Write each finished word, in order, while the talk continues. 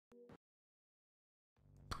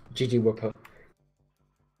GG Whopper.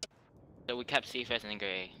 So we kept C first and then go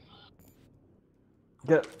A.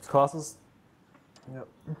 Get classes. Yep.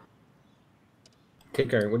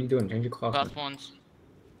 Kicker, what are you doing? Change your class. Class ones.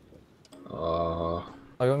 Oh,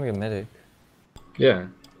 you want me to get medic? Yeah.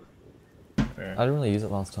 I didn't really use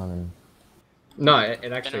it last time. And... No,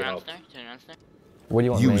 it actually helped. Turn around there. What do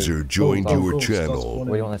you want? User joined your channel. What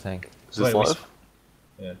do you want to tank? Is this live?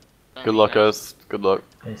 Yeah. Good luck, guys. Good luck.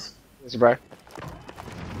 Thanks. It's bro.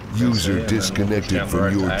 User disconnected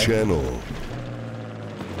from your channel.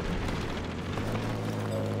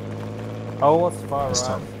 Oh, what's far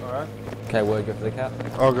right? Alright. Okay, word, go for the cap.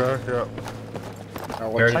 I'll go,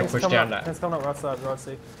 yeah. Tank's coming up, tank's coming up right side, right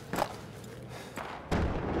C.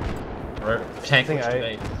 Tank I think push to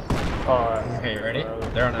A. B. Alright. Okay, you ready?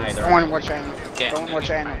 They're on A. They're Go on on, A. watch angle. Yeah. Go on, watch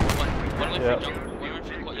angle. One went Yeah. through jungle. One went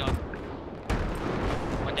through courtyard.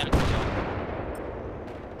 One down the courtyard.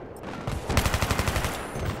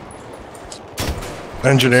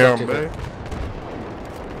 Engineer on B.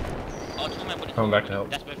 Oh, just my body. Coming back to help.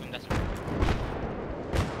 That's both of them. That's both.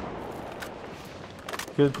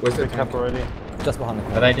 Good. Where's the Big cap tank? already. Just behind the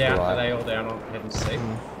corner. Are they down? Right. Are they all down on heaven C? Yeah.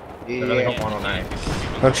 They've only got one on A.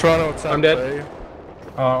 They're trying to attack I'm dead. B.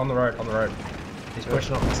 Oh, on the road, on the road. He's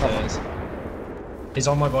pushing up the stairs. He's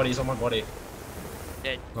on my body, he's on my body.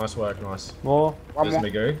 Dead. Nice work, nice. More. One There's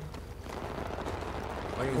more. Magoo.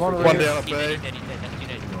 One down at He's B. dead. He's dead. That's two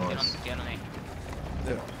dead. Nice. Get on A.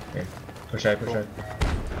 Push A, push A.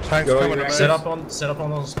 Tank's Go, coming to set B. up on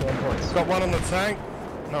those spawn points. Got one on the tank.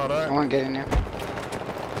 No, I I don't. won't get in there.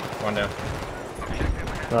 One down.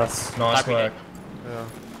 Nice. Nice Happy work. Yeah.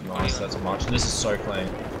 Nice, that's much. This is so clean.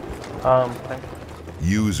 Tank.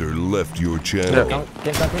 User left your channel.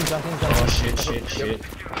 Get jump in, jump in, jump in. Oh shit.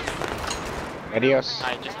 Adios.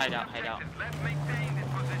 Just hide out.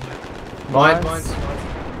 Mines.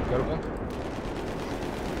 Go to one.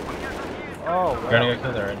 Oh, We're gonna wow. go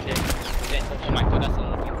kill their engine. Dead. Oh my god, that's a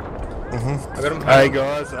lot. I got him. Hey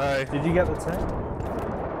guys, hey. Did you get the tank?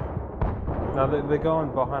 No, they're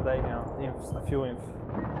going behind A now. Imps, a few imps.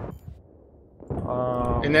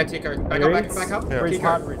 In there, Tico. Back up. Yeah. Reach Tico.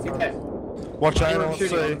 hard, reach hard. Tico. Watch Anyone angle on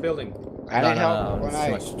shooting on the C. building. I need help No,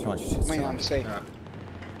 on it's A. too much. I mean on C. Alright.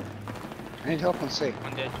 I need help on C.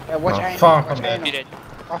 One dead. Watch Oh, angle. fuck, Watch I'm dead. angle. Two dead.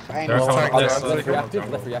 Off They're angle. coming Tank up down. this Left side. reactive,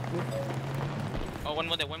 left reactive. Oh, one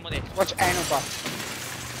more there. Watch angle buff.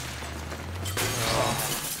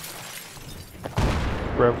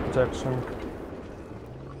 Grab protection.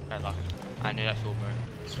 Bad luck. I knew that full, bro.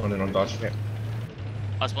 Swan in on dodge.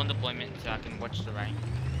 I spawned deployment so I can watch the rank.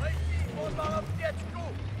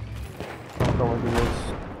 I don't know what it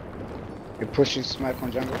is. You're pushing smoke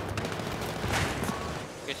on jungle.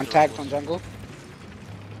 Get I'm to tagged the on jungle.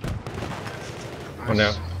 One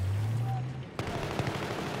down.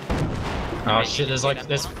 Oh shit, there's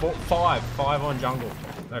five on jungle.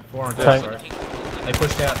 No, 4 on Tank. jungle, sorry. They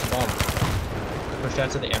pushed out to bomb. Pushed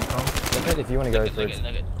out to the M-com. Look at if you want to go for Look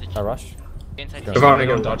at a rush. inside. Go. They're going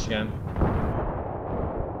to dodge again.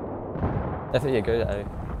 Definitely, yeah, go to A.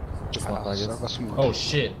 Just not like So I this. got smoke. Oh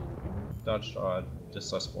shit. Dodged,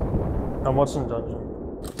 just I spawned. I'm watching dungeon.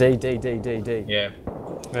 D. Yeah.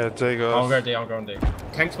 Yeah, D I'll guys. go D, I'll go on D.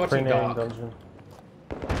 Tank's watching Pre-naming dark. dungeon.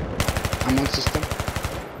 I'm on system.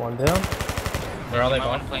 One down. Where are they, My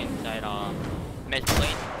one Bob? plane inside, mid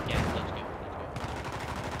plane. Yeah, let's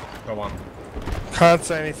go. Got one. Can't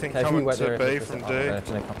say anything Okay, if you coming wait there, to B if from it's- D. oh,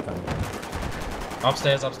 actually, come.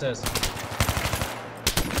 Upstairs.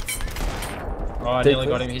 Oh, I D, nearly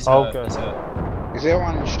got please. him. He's Oh, hurt. good. He's hurt. Is there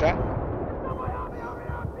one in strat?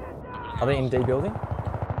 Are they in D building?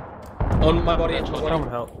 On my body, Come and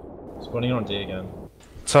help. spawning on D again.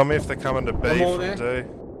 Tell me if they're coming to B One more from D.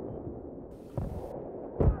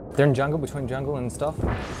 They're in jungle, between jungle and stuff.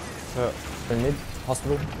 Yeah. They're mid,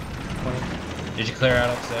 hospital. 20. Did you clear out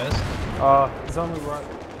upstairs? He's on the right.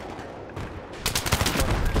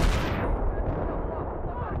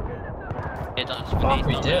 Yeah, dodge. Fuck,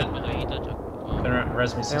 we did. Oh. Turn around,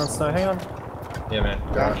 res me Hang on, system. Snow, hang on. Yeah, man.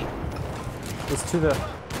 Go. There's two there.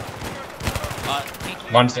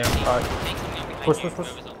 One's down. Alright. Push.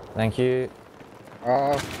 Thank you.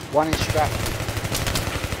 One in strat.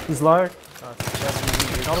 He's low. Nice.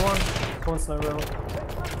 Another one. Come on, Snow, rail.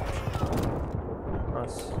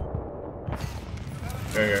 Nice.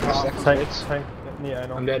 Go. Tank near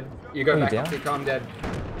anal. I'm dead. You go Are you back down? up, I'm dead.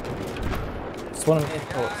 Spawn him in.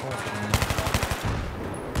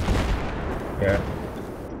 Yeah.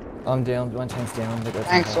 I'm down, one tank's down. They go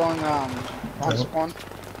Thanks tank. on spawn.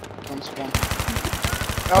 On spawn.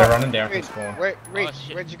 They're running down from Reed, spawn.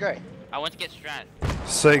 shit. Where'd you go? I want to get strat.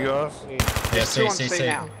 C guys. Yeah, Two on C.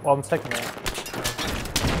 now. Oh, I'm taking it.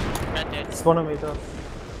 Strat dead. Spawn on me, though.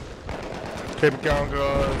 Keep it going,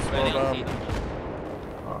 guys. Ready Well on done.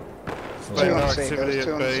 C. There's no on C, activity guys,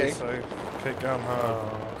 two at on B, C. so keep going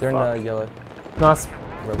hard. They're in the yellow. Nice.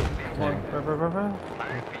 Rebel. Come on, bro.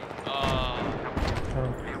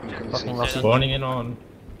 Fucking lost it. Spawning in on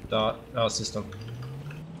dart system.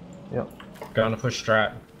 Yep. Going to push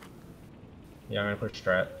strat. Yeah, I'm gonna push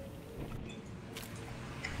strat.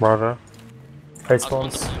 Brother. Hey, On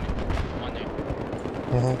spawns. deployment. One there.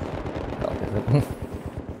 Mm-hmm. Oh,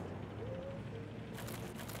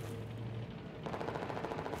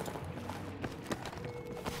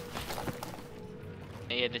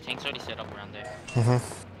 Yeah, the tank's already set up around there. Mm-hmm.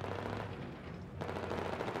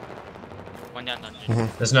 One down dungeon.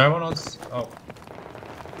 There's no one on. Oh,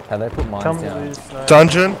 Have they put mines Come down? loose, no.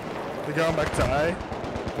 Dungeon. They're going back to A.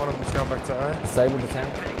 One of them's going back to A. Disable the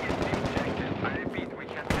tank.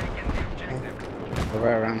 The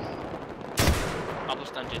way around.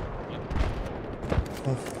 Upper's dungeon. Yep.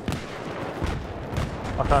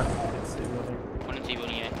 I can't see building. One in C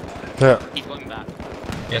building, yeah. Yeah. He's going back.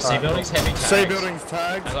 yeah. C building's heavy tags. C building's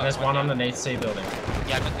tagged. There's one underneath C building.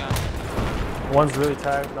 Yeah, I got guys. One's really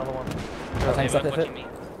tagged, another one. Our tank's up there, Watching fit. me.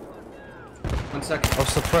 1 second. I've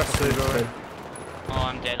suppressed C building. Oh,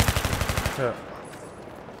 I'm dead. Yeah.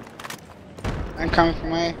 I'm coming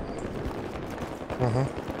from A. Mm-hmm.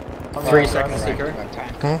 3 seconds, Seeker.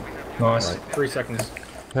 That tank. Nice. 3 seconds.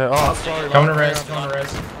 Yeah. Oh, sorry. Coming to mate. res. Coming to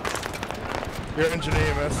res. You're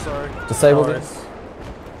engineer, miss. Sorry. Disable No this.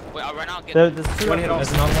 Wait, I'll run out and get There's two. One hit off.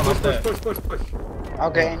 There's another one up there. Push.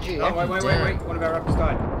 Okay, NG. Oh, wait. One of our uppers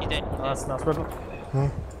died. He's dead. Nice, rebel.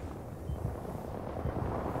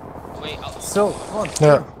 Wait, oh, Still, come on.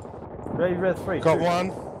 Yeah. Ready, red 3. Got two. one.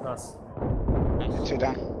 Nice. nice. 2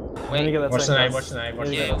 down. Let me get Wait, that Watch the tank. nade. guys. Watch the nade. Watch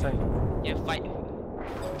Let me the get nade. that tank. yeah, fight.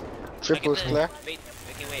 Triple is clear. Wait,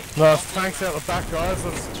 okay, wait. No, tanks out the back, guys.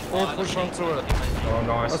 Let's all push onto it. Oh,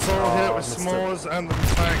 nice. Let's all hit with missed it. s'mores and the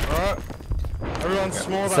tank, alright? Everyone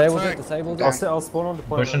small that Disabled it, tank. disabled I'll, it. I'll spawn on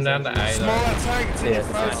deployment. Pushing down to A Small though. that tank, it's in your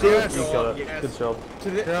Yeah, face, You yes. got it. Good job. To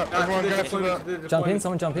the, Yeah, everyone go for that. the Jump in, deployment.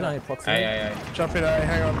 someone jump in, I need A, proximity. A, A. Jump in A,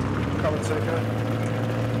 hang on. Coming TK.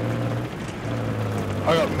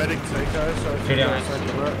 I got medic TK, so if you Video. guys take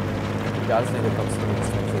that. Yeah, I just need a proximity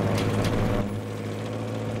to make sure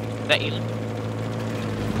I'm That Elon.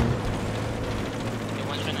 Okay,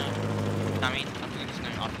 one's gonna. I mean, I'm just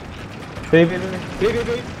going off. Baby.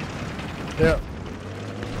 Yeah,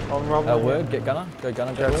 On rubble. Word, get gunner. Go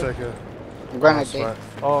gunner, go yeah, word. TK. I'm going Nice, to D. mate.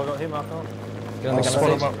 Oh, I got him up. Get on the I'll gunner spot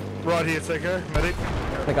him seat. up. Right here, TK. Medic.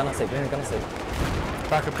 The gunner seat, get in the gunner seat.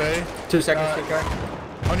 Back of B. 2 seconds,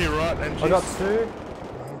 Tico. On your right, NG. I got 2.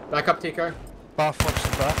 Back up, Tico. Buff, watch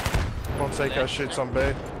the back. One TK shoots on B.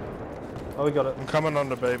 Oh, we got it. I'm coming on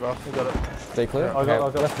to B, Buff. We got it. Stay clear. I got-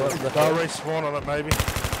 I got- left, left. They'll respawn on it, maybe.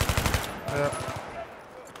 Yeah.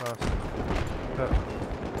 Nice. Yeah.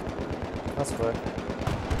 That's clear.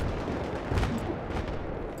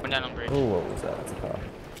 One down on bridge. Oh, what was that? That's a car.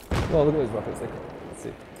 Oh, look at those rockets. Let's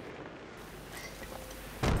see.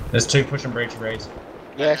 There's 2 pushing bridge raids.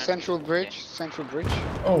 Yeah, central bridge. Central bridge.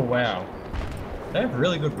 Oh wow. They have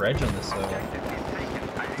really good reg on this server.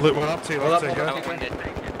 Lit one up to you, Well, left up, TK. I got one dead.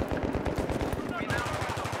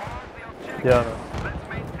 Yeah, I know.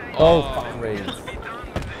 Oh, fucking raids.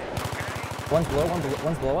 One's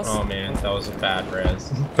below us. Oh man, that was a bad res.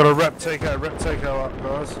 Got a rep TK up,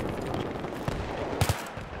 guys.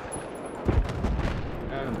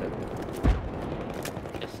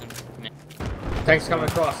 Just some. Tank's coming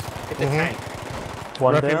across. Hit the tank.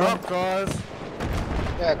 One Rep him down. up, guys.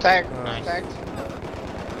 Yeah, tag. Nice. Tagged.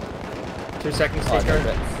 2 seconds, Oh, Tico. no,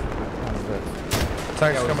 Rex.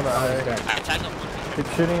 Tank's Yeah, coming I was at A. dead. I tagged up one. Keep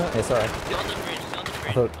shooting it. Yeah, sorry. He's on the bridge. He's on the bridge.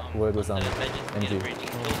 I thought word was the on bridge. NG. Bridge. He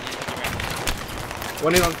goes in the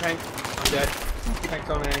One in on tank. I'm dead. Tank's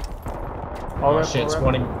on A. I'll Oh rep, shit, I'll rep.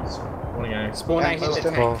 spawning A. Spawn A, Yeah, hit the he's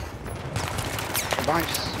tank. Oh. Behind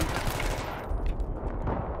us.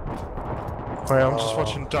 Wait, I'm just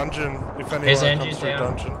watching dungeon. If His anyone NG's comes through down.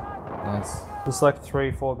 dungeon. Nice. There's like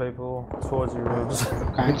 3-4 people towards you, Rubes.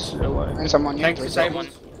 Nice. And someone new. Tank's to disabled.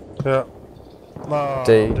 Yeah. No.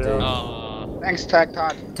 D, I'm D. down. Oh. Thanks, tagged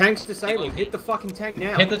hard. Tank's disabled. Hit the fucking tank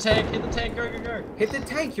now. Hit the tank, go, go, go. Hit the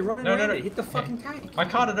tank. You're running No, around no. it. Hit the fucking tank. I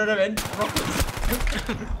can't, I don't have any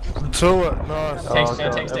rockets. To it, nice. Oh, Tanks down,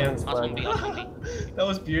 God, tanks down. everyone's Last one D, flagging. last one D. That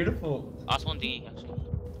was beautiful. Last one D, actually.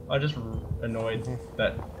 I just annoyed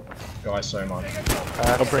that guy so much.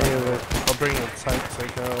 I'll bring you the tank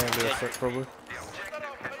TK. I'll land in a sec, probably.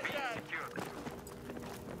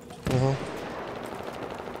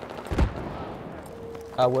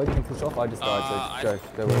 Word, you can push off. I just died, so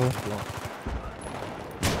go word if you want.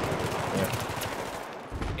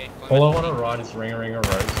 Okay. All I want to ride is Ring a Ring a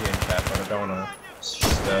Rosie in chat, but I don't want to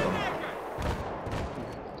stir them.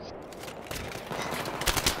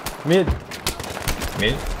 Mid.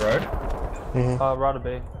 Mid, road. Right of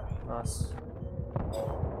B. Nice.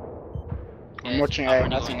 I'm watching A,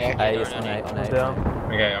 nothing A. A is on A. On I'm A. down.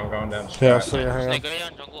 Okay, I'm going down. Yeah, I see you, hang Snake, on. go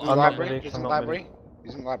down jungle. He's in I'm not library. ready, He's I'm in not library.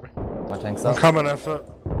 He's in library. My tank's I'm up. coming effort.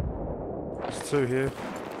 There's two here.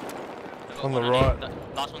 On the right.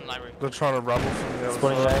 Last one library. They're trying to rubble from the other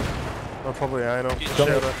Spawning side. A. They're probably anal. Two Shadow.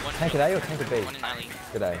 jungle, one Tank at A or tank at B? one in alley.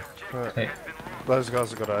 Good A. Yeah. Hey, Those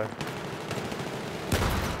guys have got A.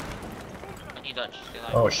 He Dutch. Stay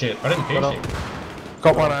alive. oh shit, I didn't finish it.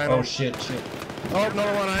 Got one anal. Oh shit. Oh,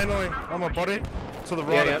 another one anally. On my body. To the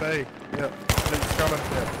right of B. Yeah. It's coming.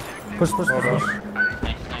 Yeah. Push, push, Well push. done.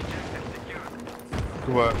 Nice, nice.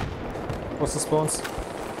 Good work. What's the spawns?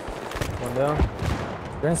 One down.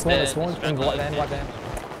 Grand spawn, they spawn. The In white van, white van.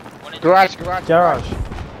 One in Garage. Garage.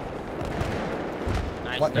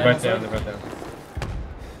 Nice. What They're van? both down, they're both down.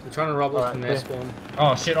 They're trying to rubble Alright, from their yeah. spawn.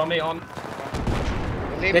 Oh shit, on me, on.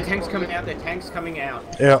 Their tank's coming out. Their tank's coming out.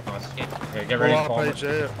 Yeah. Nice. Okay, get One ready to bomb it.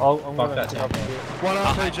 RPG. I'm Fuck gonna that pick up tank, here. One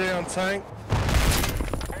RPG on tank.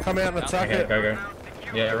 Come out and attack Okay, it. go.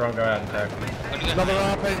 Yeah, everyone go out and attack. Another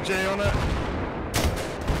RPG on it.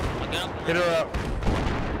 Hit her up.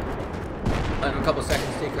 I have a couple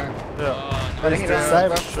seconds, TK. Yeah. I think He's it's down,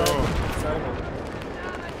 Save it, for save sure. it, save it.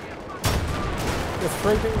 There's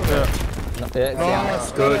three people there. Yeah. No, yeah,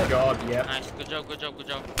 it's down. Nice. Good job, yep. Nice. Good job.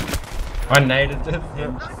 I naded it.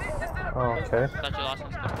 Oh, okay. That's your last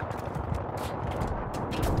one.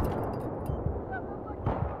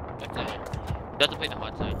 You have to play the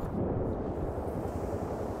hard side.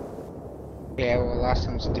 Yeah, well, last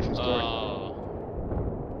time's a different story.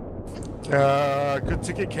 Good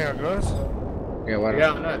ticket count, guys. Yeah, what?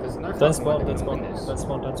 Yeah, no, there's no Don't fucking spawn, way don't they can spawn, win this. don't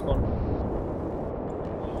spawn, don't spawn.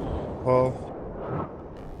 Well,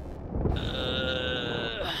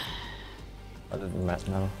 That doesn't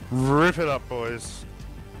matter now. rip it up, boys.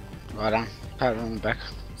 Right on. Pat it on the back.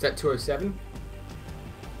 Is that 207?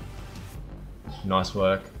 Nice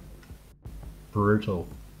work. Brutal.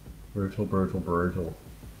 Brutal.